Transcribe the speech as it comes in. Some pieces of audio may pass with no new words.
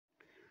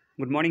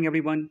Good morning,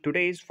 everyone.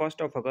 Today is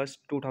 1st of August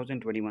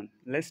 2021.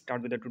 Let's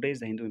start with the today's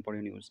the Hindu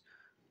important news.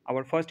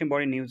 Our first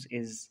important news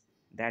is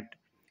that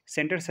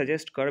center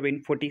suggests curb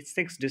in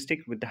 46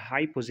 district with the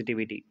high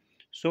positivity.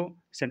 So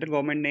central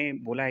government ने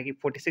बोला है कि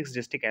 46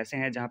 district ऐसे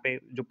हैं जहाँ पे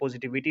जो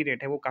positivity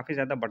rate है वो काफ़ी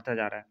ज़्यादा बढ़ता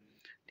जा रहा है।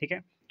 ठीक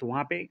है, तो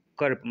वहाँ पे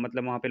कर्ब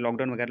मतलब वहाँ पे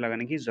लॉकडाउन वगैरह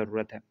लगाने की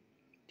ज़रूरत है।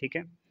 ठीक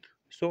है,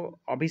 सो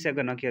अभी से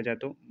अगर ना किया जाए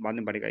तो बाद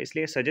में बढ़ेगा,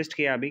 इसलिए सजेस्ट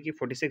किया अभी कि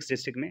 46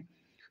 डिस्ट्रिक्ट में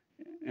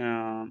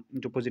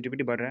जो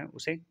पॉजिटिविटी बढ़ रहा है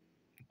उसे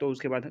तो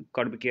उसके बाद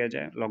कर्ब किया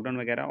जाए लॉकडाउन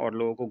वगैरह और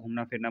लोगों को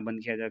घूमना फिरना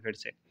बंद किया जाए फिर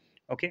से।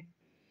 Okay,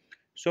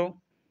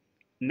 so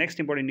next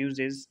important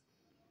news is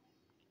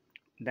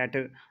that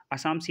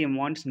Assam CM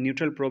wants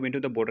neutral probe into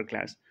the border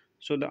class.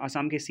 So the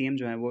Assam के सीएम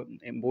जो है वो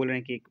बोल रहे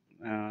हैं कि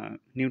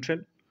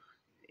न्यूट्रल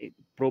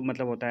प्रोब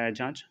मतलब होता है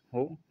जांच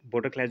हो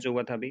बॉर्डर क्लास जो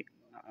हुआ था अभी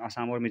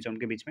असम और मिजोरम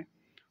के बीच में,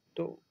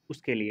 तो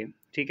उसके लिए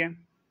ठीक है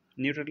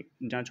न्यूट्रल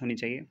जांच होनी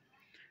चाहिए।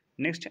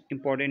 नेक्स्ट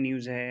इंपॉर्टेंट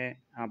न्यूज़ है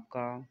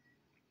आपका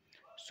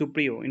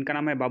सुप्रियो, इनका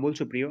नाम है बाबुल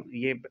सुप्रियो।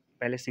 ये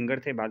पहले सिंगर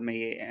थे, बाद में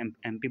ये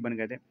एमपी बन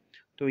गए थे,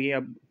 तो ये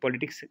अब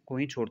पॉलिटिक्स को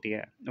ही छोड़ दिया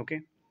है। ओके,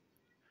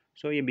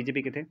 सो ये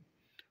बीजेपी के थे,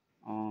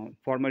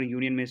 former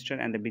union minister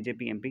and the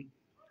BJP MP.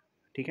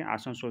 ठीक है,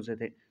 आसनसोल से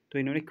थे, तो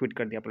इन्होंने क्विट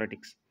कर दिया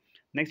politics.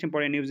 Next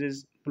important news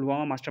is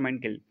Pulwama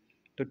mastermind किल।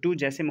 तो टू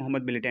जैसे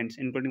Mohammad militants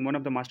including one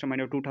of the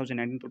mastermind of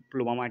 2019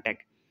 Pulwama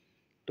attack,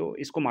 तो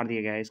इसको मार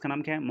दिया गया है। इसका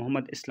नाम क्या है?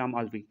 मोहम्मद इस्लाम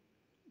आलवी।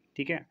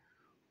 ठीक है,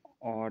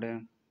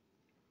 और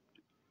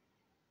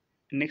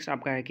नेक्स्ट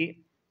आपका है कि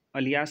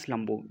अलियास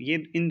लंबो, ये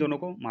इन दोनों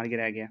को मार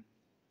गिराया गया।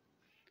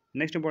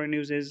 Next important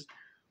news is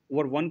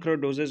over 1 crore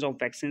doses of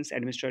vaccines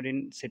administered in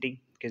city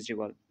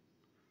Kejriwal.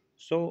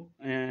 So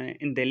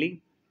in Delhi,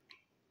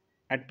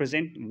 at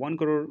present, 1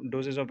 crore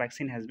doses of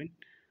vaccine has been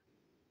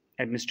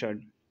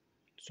administered.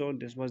 So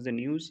this was the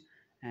news.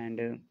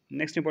 And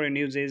next important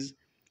news is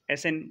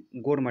SN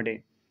Gormade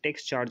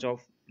takes charge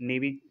of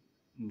Navy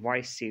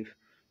Vice Chief.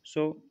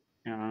 So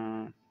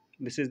uh,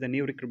 this is the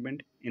new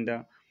recruitment in the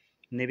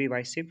Navy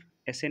Vice Chief,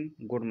 SN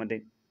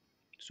Gormade.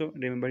 So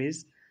remember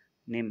his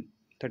name.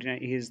 39.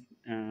 He is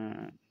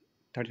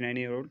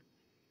 39-year-old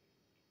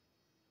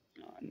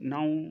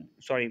now.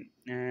 Sorry,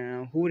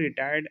 who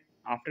retired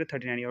after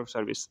 39 years of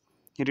service.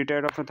 He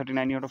retired after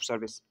 39 years of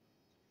service.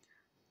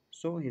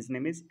 So his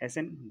name is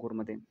SN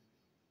Gurmade.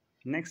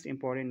 Next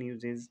important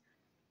news is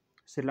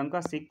Sri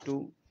Lanka seek to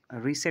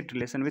reset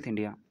relation with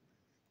India.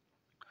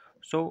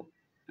 So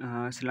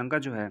Sri Lanka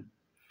जो है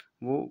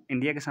वो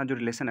India के साथ जो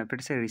relation है फिर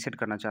से reset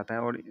करना चाहता है,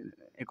 और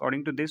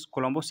according to this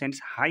Colombo sends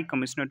high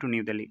commissioner to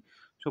new Delhi.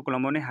 सो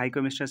कोलंबो ने हाई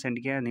कमिश्नर सेंड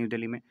किया है न्यू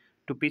दिल्ली में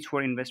to pitch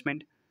for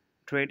investment,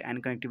 trade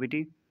and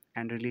connectivity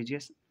and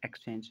religious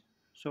exchange.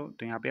 सो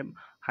तो यहाँ पे अब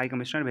हाई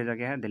कमिश्नर भेजा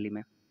गया है दिल्ली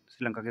में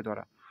श्रीलंका के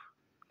द्वारा।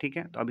 ठीक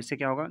है, तो अब इससे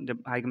क्या होगा,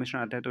 जब हाई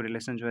कमिश्नर आता है तो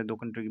रिलेशन जो है दो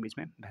कंट्री के बीच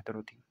में बेहतर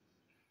होती है।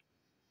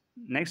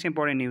 Next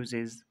important news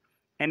is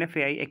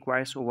NFAI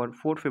acquires over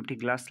 450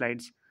 glass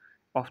slides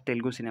of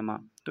Telugu cinema.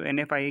 तो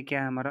NFAI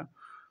क्या है? हमारा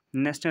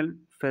national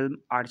film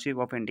आर्chiव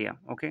of India.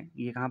 Okay,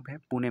 ये कहाँ पे है?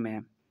 पुणे में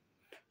है।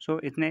 सो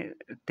इतने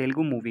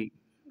तेलुगु मूवी,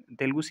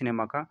 तेलुगु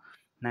सिनेमा का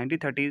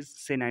 1930s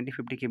से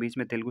 1950 के बीच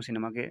में तेलुगु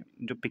सिनेमा के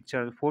जो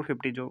पिक्चर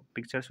 450 जो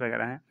पिक्चर्स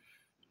वगैरह हैं,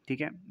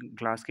 ठीक है,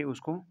 ग्लास के,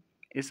 उसको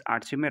इस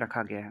आर्chiव में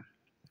रखा गया है।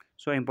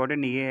 सो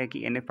इम्पोर्टेंट ये है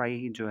कि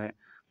NFI जो है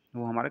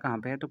वो हमारा कहाँ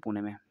पे है? तो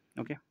पुणे में।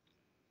 Okay,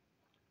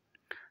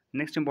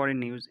 next important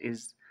news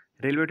is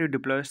railway to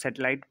deploy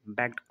satellite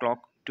backed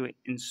clock to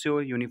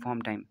ensure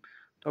uniform time.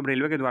 तो अब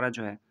रेलवे के द्वारा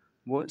जो है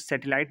वो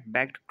सैटेलाइट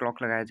बैक्ड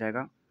क्लॉक लगाया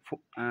जाएगा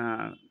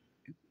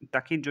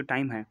ताकि जो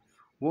टाइम है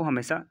वो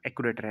हमेशा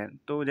एक्यूरेट रहे।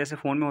 तो जैसे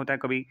फ़ोन में होता है,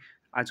 कभी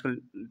आजकल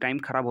टाइम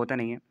ख़राब होता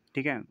नहीं है,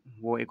 ठीक है,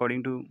 वो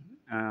अकॉर्डिंग टू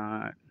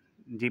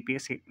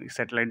GPS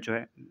सैटेलाइट जो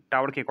है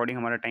टावर के अकॉर्डिंग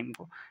हमारा टाइम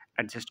को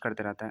एडजस्ट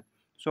करते रहता है।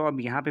 सो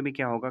अब यहाँ पे भी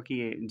क्या होगा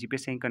कि ये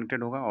GPS से ही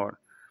कनेक्टेड होगा और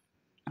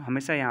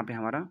हमेशा यहाँ पे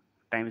हमारा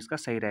टाइम इसका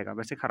सही रहेगा।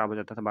 वैसे ख़राब हो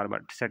जाता था, बार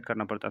बार सेट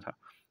करना पड़ता था।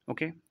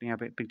 ओके, तो यहाँ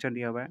पे पिक्चर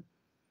दिया हुआ है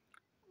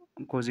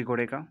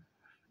कोझिकोडे का,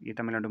 ये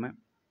तमिलनाडु में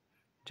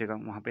जगह,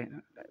 वहाँ पे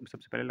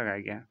सबसे पहले लगाया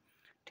गया है।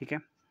 ठीक है,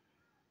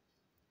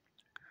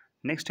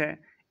 नेक्स्ट है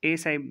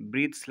ASI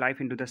breathes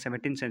life into the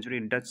 17th century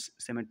Dutch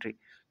symmetry.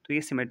 तो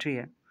ये सिमेट्री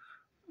है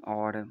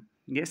और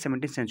ये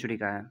 17th सेंचुरी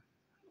का है,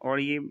 और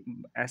ये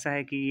ऐसा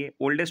है कि ये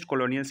oldest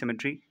colonial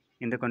symmetry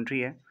in the country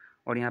है,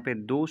 और यहाँ पे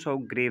 200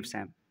 ग्रेव्स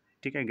हैं।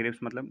 ठीक है, ग्रेव्स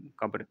मतलब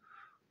कब्र।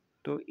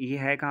 तो ये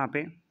है कहाँ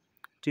पे?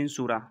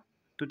 चिंसूरा।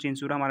 तो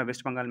चिंसूरा हमारा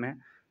वेस्ट बंगाल में है।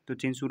 तो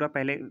चिंसूरा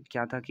पहले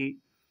क्या था कि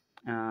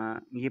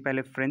ये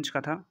पहले फ्रेंच का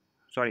था,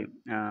 सॉरी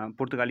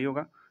पुर्तगालियों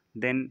का।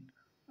 देन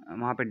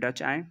वहाँ पे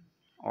डच आए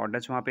और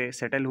डच वहाँ पे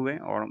सेटल हुए,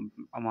 और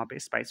वहाँ पे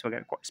स्पाइस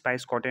वगैरह,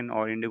 स्पाइस, कॉटन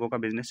और इंडिगो का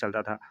बिजनेस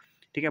चलता था।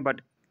 ठीक है,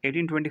 बट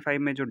 1825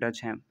 में जो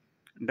डच हैं,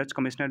 डच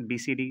कमिश्नर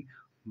BCD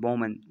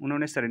बॉमन,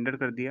 उन्होंने सरेंडर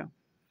कर दिया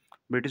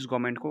ब्रिटिश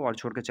गवर्नमेंट को और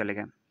छोड़ के चले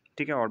गए।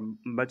 ठीक है, और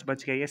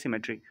बच गई है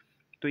सिमेट्री।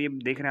 तो ये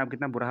देख रहे हैं आप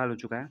कितना बुरा हाल हो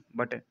चुका है।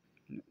 बट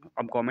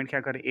अब गवर्नमेंट क्या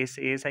कर रही है,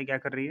 ASI क्या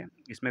कर रही है,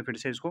 इसमें फिर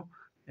से इसको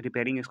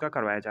रिपेयरिंग इसका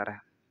करवाया जा रहा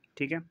है।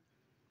 ठीक है,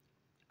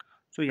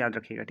 सो याद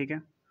रखिएगा। ठीक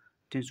है,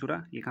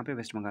 चिंसूरा ये कहाँ पे?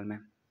 वेस्ट बंगाल में।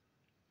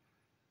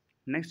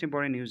 Next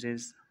important news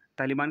is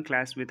Taliban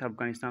clash with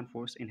Afghanistan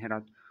force in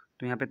Herat.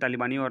 तो यहाँ पे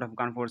तालिबानी और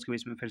अफगान फोर्स के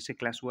बीच में फिर से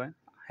क्लैश हुआ है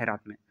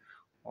हेरात में,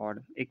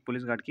 और एक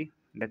पुलिस गार्ड की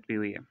डेथ भी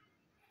हुई है।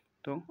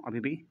 तो अभी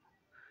भी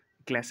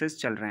क्लैशेस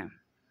चल रहे हैं।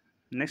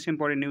 Next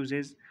important news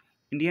is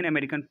Indian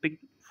American pick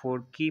for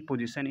की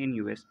पोजीशन इन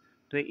यूएस।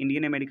 तो ये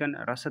इंडियन अमेरिकन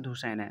राशिद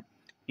हुसैन है,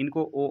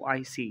 इनको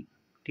OIC,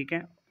 ठीक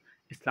है,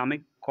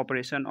 Islamic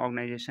corporation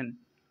organisation,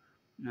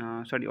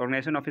 sorry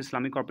organisation of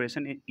Islamic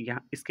corporation,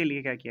 यहाँ इसके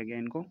लिए क्या किया गया,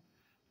 इनको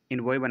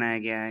इन्वॉय बनाया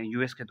गया है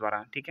यूएस के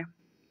द्वारा, ठीक है।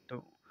 तो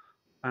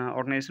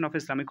ऑर्गेनाइजेशन ऑफ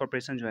इस्लामिक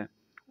कॉपरेशन जो है,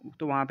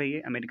 तो वहाँ पे ये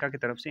अमेरिका की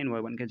तरफ से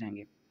इन्वॉय बन के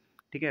जाएंगे,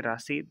 ठीक है।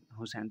 राशिद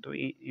हुसैन तो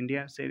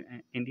इंडिया से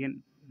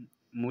इंडियन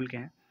मूल के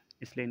हैं,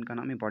 इसलिए इनका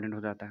नाम इंपॉर्टेंट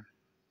हो जाता है।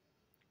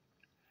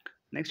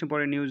 Next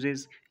important news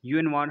is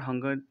UN war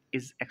hunger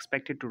is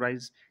expected to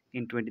rise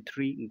in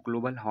 23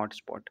 global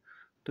hotspot.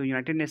 तो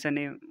यूनाइटेड नेशन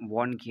ने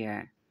वार्न किया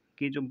है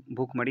कि जो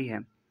भूखमरी है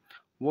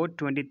वो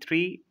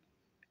 23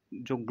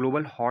 जो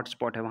ग्लोबल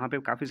हॉटस्पॉट है वहाँ पे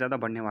काफ़ी ज़्यादा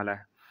बढ़ने वाला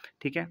है,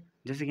 ठीक है।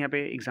 जैसे कि यहाँ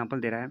पे एग्जांपल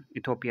दे रहा है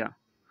इथोपिया,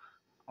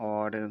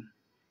 और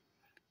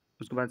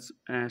उसके बाद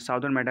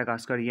southern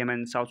Madagascar,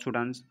 Yemen, south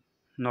Sudan,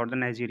 northern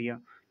Nigeria,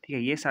 ठीक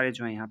है। ये सारे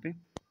जो हैं यहाँ पे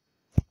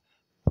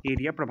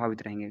एरिया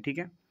प्रभावित रहेंगे, ठीक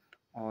है।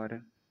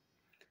 और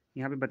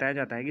यहाँ पे बताया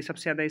जाता है कि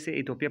सबसे ज़्यादा इसे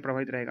इथोपिया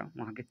प्रभावित रहेगा,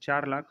 वहाँ के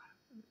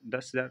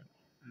 4,10,000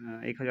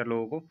 1,000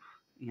 लोगों को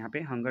यहाँ पे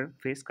हंगर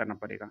फेस करना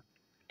पड़ेगा,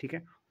 ठीक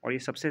है। और ये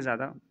सबसे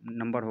ज़्यादा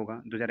नंबर होगा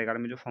 2011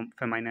 में जो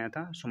फेमाइन आया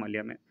था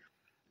सोमालिया में।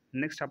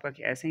 नेक्स्ट आपका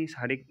कि ऐसे ही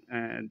हर एक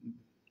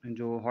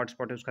जो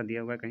हॉटस्पॉट है उसका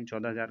दिया हुआ है, कहीं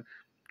 14,000,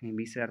 कहीं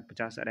 20,000,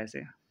 50,000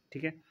 ऐसे,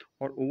 ठीक है।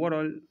 और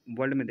ओवरऑल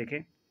वर्ल्ड में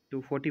देखें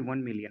तो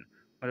 41 मिलियन,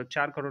 मतलब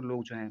 4 करोड़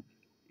लोग जो हैं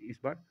इस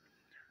बार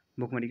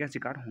भुखमरी का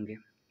शिकार होंगे,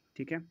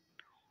 ठीक है।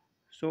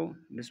 So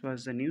this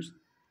was the news.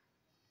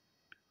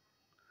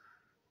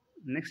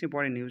 Next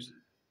important news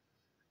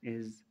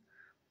is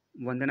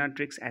Vandana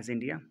tricks as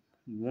India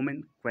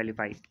women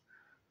qualify.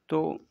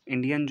 तो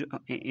इंडियन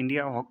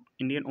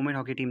वुमेन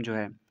हॉकी टीम जो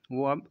है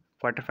वो अब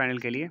क्वार्टर फाइनल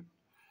के लिए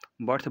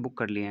बर्थ बुक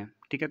कर लिए हैं,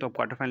 ठीक है। तो अब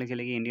क्वार्टर फाइनल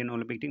खेलेगी इंडियन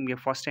ओलंपिक टीम। ये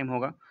फर्स्ट टाइम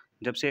होगा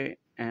जब से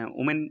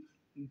वुमेन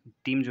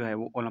टीम जो है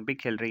वो ओलंपिक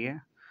खेल रही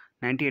है,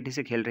 1980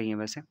 से खेल रही है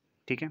वैसे,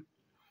 ठीक है।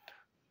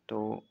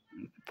 तो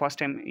फर्स्ट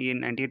टाइम ये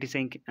 1980 से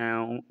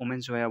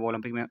वुमेन्स जो है वो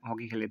ओलंपिक में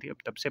हॉकी खेल रही थी, अब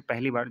तब से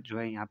पहली बार जो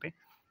है यहाँ पे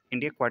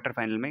इंडिया क्वार्टर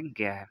फाइनल में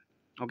गया है,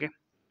 ओके।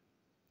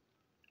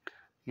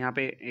 यहाँ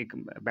पे एक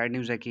बैड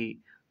न्यूज़ है कि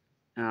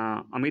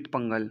अमित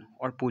पंघल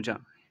और पूजा,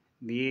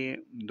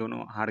 ये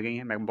दोनों हार गई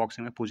हैं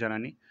बॉक्सिंग में। पूजा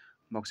रानी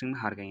बॉक्सिंग में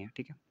हार गई हैं,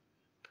 ठीक है।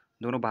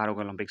 दोनों बाहर हो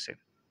गए ओलंपिक से।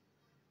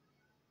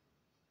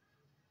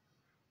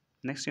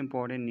 नेक्स्ट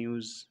इम्पॉर्टेंट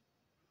न्यूज़,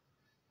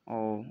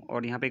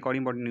 और यहाँ पे एक और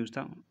इम्पॉर्टेंट न्यूज़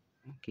था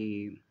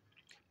कि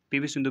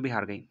PV सिंधु भी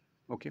हार गई,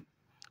 ओके,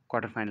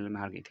 क्वार्टर फाइनल में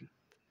हार गई थी।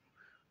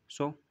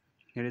 So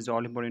here is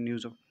all important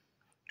news of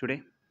today.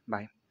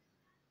 Bye.